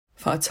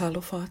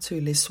Whaatalo whaatu I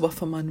le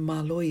swafa manu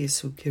malo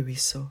Iesu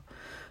Keriso.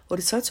 O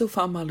le tatu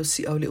whaamalo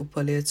si au le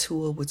upa le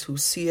atua wa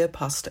Tusi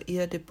Pastor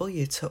I le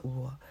boye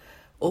taua.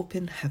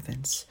 Open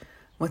Heavens.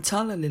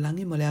 Matala le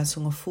langi mo le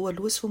asonga fua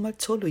luas fu mai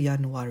tolu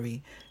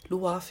IANUARI.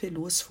 Luafe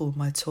luas fu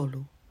mai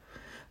tolu.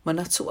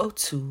 Manatu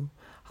Autu.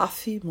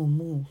 Hafi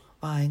mumū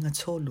vaenga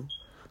tolu.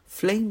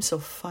 Flames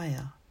of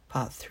Fire.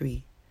 Part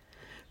 3.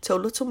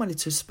 Tauloto mani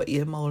Tusi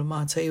Paia I ma o le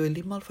Mataio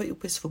lima alfa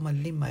upes fu mai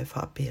lima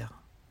whaapea.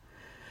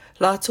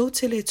 Latou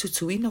tele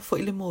tutuina fo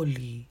I le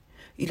molī.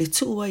 I le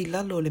Atua I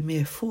lalo le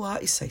mea fua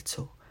I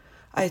saito.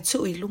 Ai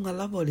tu I lunga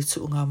lava le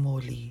tu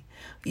ugāmolī.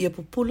 Ia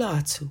pupula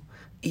atu.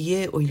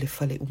 Ie o I le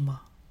fale uma.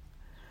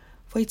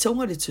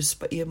 Faitauga le Tusi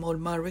Paia I ma o le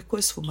Mareko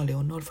es fu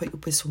maleona o le fai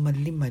upes fu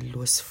malima I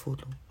luas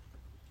fulu.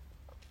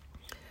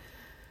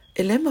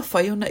 E le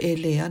mafai ona e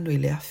le anu I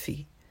le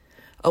afi.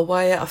 A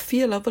waia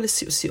aafia lava le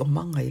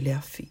siosiomaga I le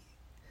afi.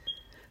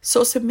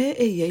 So se mea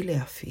e ia I le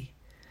afi.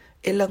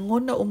 E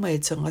lagona uma e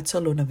tagata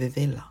lona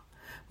vevela.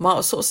 Ma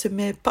o so se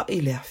me pa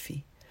I le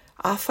afi.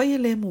 Aafia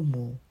le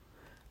mumū.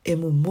 E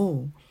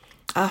mumū.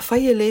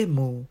 Aafia le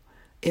mumū.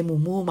 E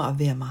mumū ma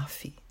avea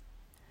mafi.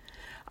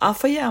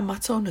 Aafia a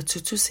mata ona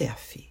tutu se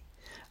afi.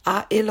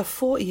 A e la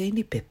fo I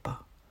eini pepa.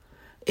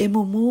 E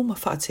mumū ma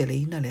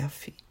faateleina le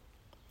afi.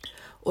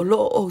 O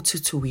loo o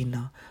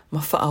tutuina ma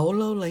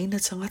faaola o laina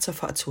tagata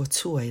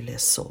faatuatua I le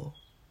so.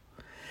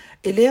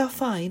 E lea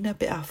whaina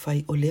pe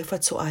awhai o lea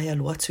whatoa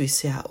alu atu I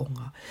se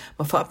aonga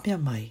ma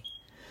whaapea mai.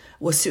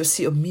 Ua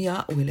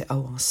siosiomaga o le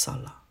awanga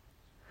sala.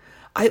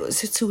 Ai o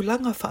se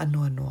tūlanga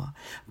whaanoa noa,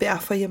 pe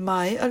awhai e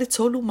mai ale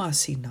tolu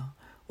masina,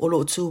 o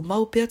lo tu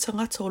mau pea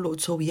tangata o lo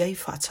tu iai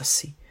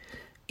whaatasi,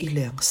 I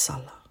le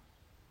sala.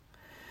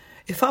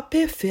 E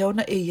whapea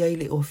whiaona e iai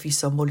le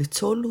ofisa mo le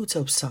tolu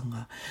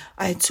tausanga,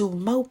 ai tu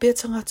mau pea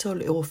tangata o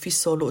le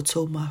ofisa o lo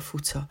tu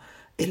mafuta,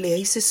 e le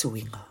eise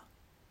suinga.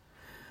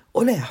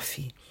 O le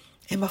afi,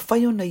 e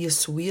mafai ona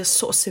Iesu ia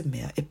so se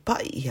mea e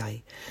pai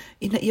iai,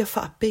 ina ia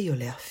whaapea o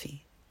le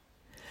afi.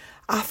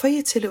 Aafia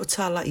e tele o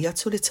tala I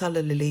atu le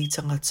tala le lei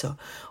tangata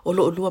o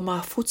lo lua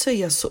mafuta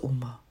I aso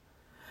uma.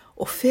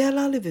 O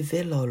whela le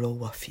vevela o lo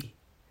wafi.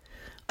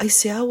 Ai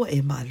se awa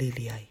e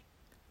maalili ai.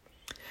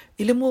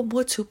 I le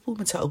mua tupu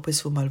Matau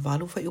upes fu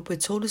malvalu fai upe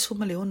tolus fu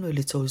maleono I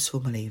le tolus fu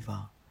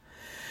maleiva.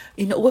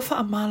 Ina ua wha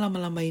amala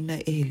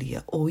malamaina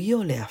elia o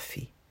io le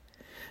afi.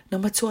 Na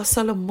matua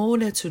sala mo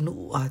le atu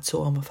nuu a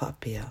toa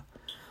mawhapea.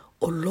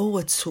 O lo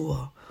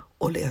atua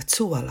o le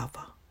atua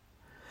lava.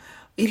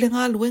 I le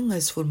ngā luenga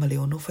is ful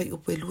maleono fai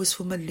upe luas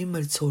fu malima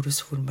le tolus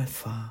fu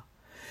malwha.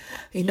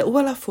 Ina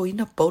ua la fo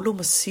ina Paulo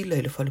ma Sila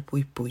I le fale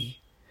pui pui.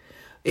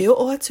 E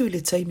o atu I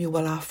le taimi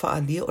wala wha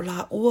alia o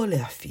la ua le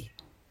afi.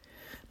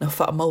 Na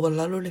wha maua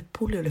lalo le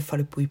pule o le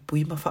fale pui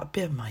pui ma wha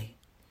pia mai.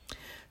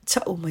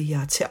 Tau mai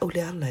ia te au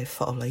le ala e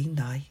wha o la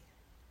inai.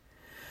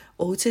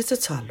 O te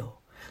tatalo,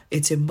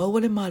 e te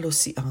maua le malo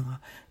si anga,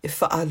 e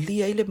wha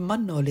alia I le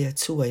mana o le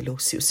atua I lo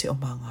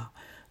siosiomaga,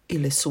 I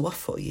le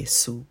suafo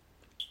Iesu.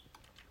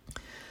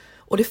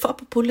 O le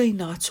whapapula I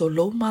nā tō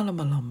lo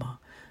malamalama,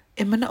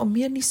 e mana o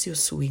mia nisi o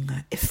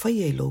suinga, e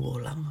whai e lo o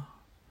langa.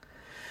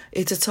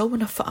 E te tau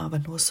na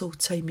whaawa noa so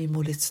taimi mo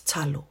le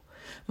tatalo,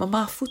 ma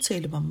mafuta I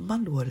le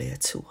mamalu o le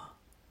atua.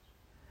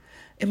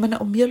 E mana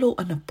o mia lo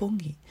ana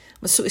pongi,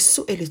 ma su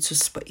e le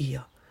Tusi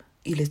Paia,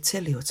 I le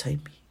tele o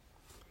taimi.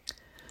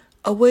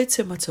 Awe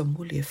te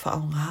matamuli e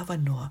whao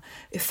ngāwa noa,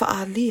 e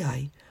whaali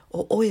ai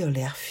o oe o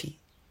le afi.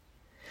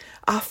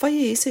 A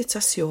whai e ese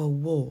tasi o a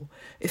wō,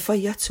 e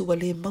whai atu wa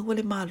le maua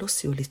le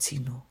mālosi o le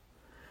tino.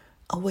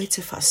 A wei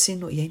te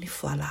whaasino I eini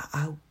whala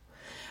au.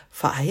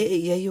 Whae e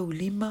iei o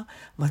lima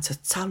ma ta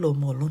talo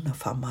mo lona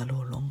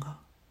whaamalo longa.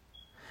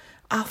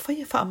 A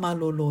whai e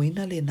whaamalo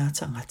loina le nā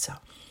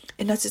tangata,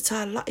 e nā te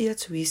tā lai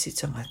atu isi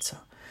tangata.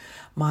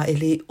 Ma e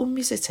le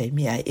umi se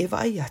teimi ai e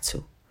vai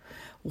atu,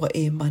 wa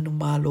e manu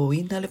malo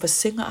ina le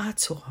vasenga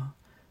atoa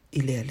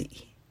I le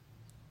Alii.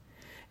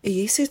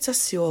 E ese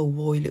tasi o a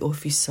uo I le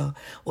ofisa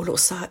o lo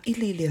sa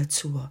ili le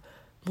atua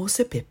mo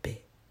se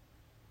pepe.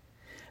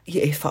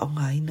 Ia e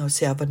whaonga ina o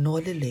se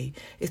awanoa le lei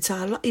e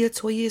tā lai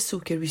atua Iesu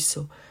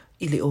Keriso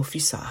I le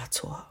ofisa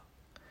atoa.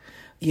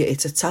 Ia e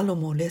te talo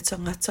mo le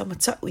tangata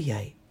matau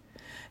iai.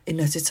 E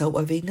na te tau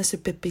aveina se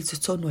pepe tu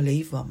tono le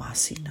iwa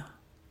masina.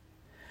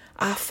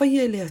 A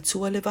whaia le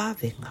atua le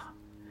vavenga.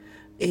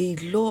 E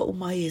loa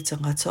umai e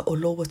tangata o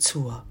loa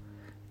atua.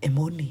 E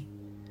moni.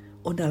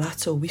 O na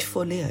lato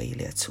wifo lea I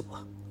le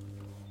atua.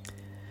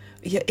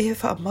 Ia e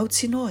wha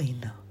mauti noa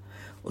ina,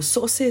 o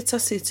so se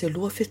tase te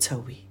lua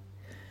whetaui,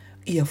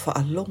 ia wha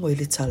alongo I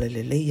le tala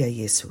le leia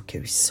Iesu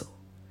Keriso.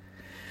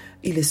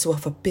 I le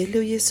suafa pele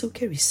o Iesu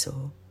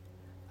Keriso.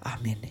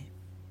 Amene.